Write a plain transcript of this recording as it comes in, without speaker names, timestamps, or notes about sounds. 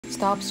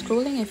Stop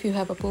scrolling if you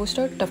have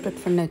upholstered, tufted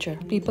furniture.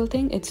 People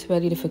think it's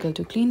very difficult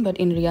to clean, but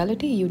in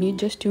reality, you need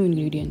just 2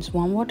 ingredients: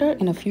 warm water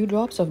and a few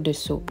drops of dish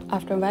soap.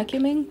 After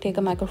vacuuming, take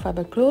a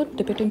microfiber cloth,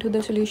 dip it into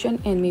the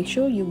solution, and make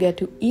sure you get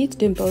to each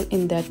dimple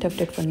in that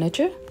tufted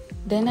furniture.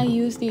 Then I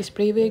use the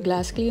sprayway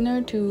glass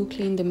cleaner to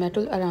clean the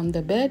metal around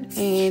the bed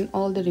and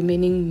all the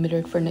remaining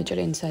mirrored furniture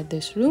inside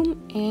this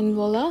room, and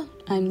voila,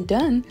 I'm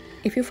done.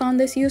 If you found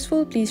this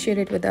useful, please share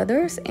it with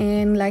others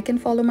and like and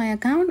follow my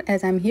account,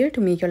 as I'm here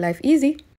to make your life easy.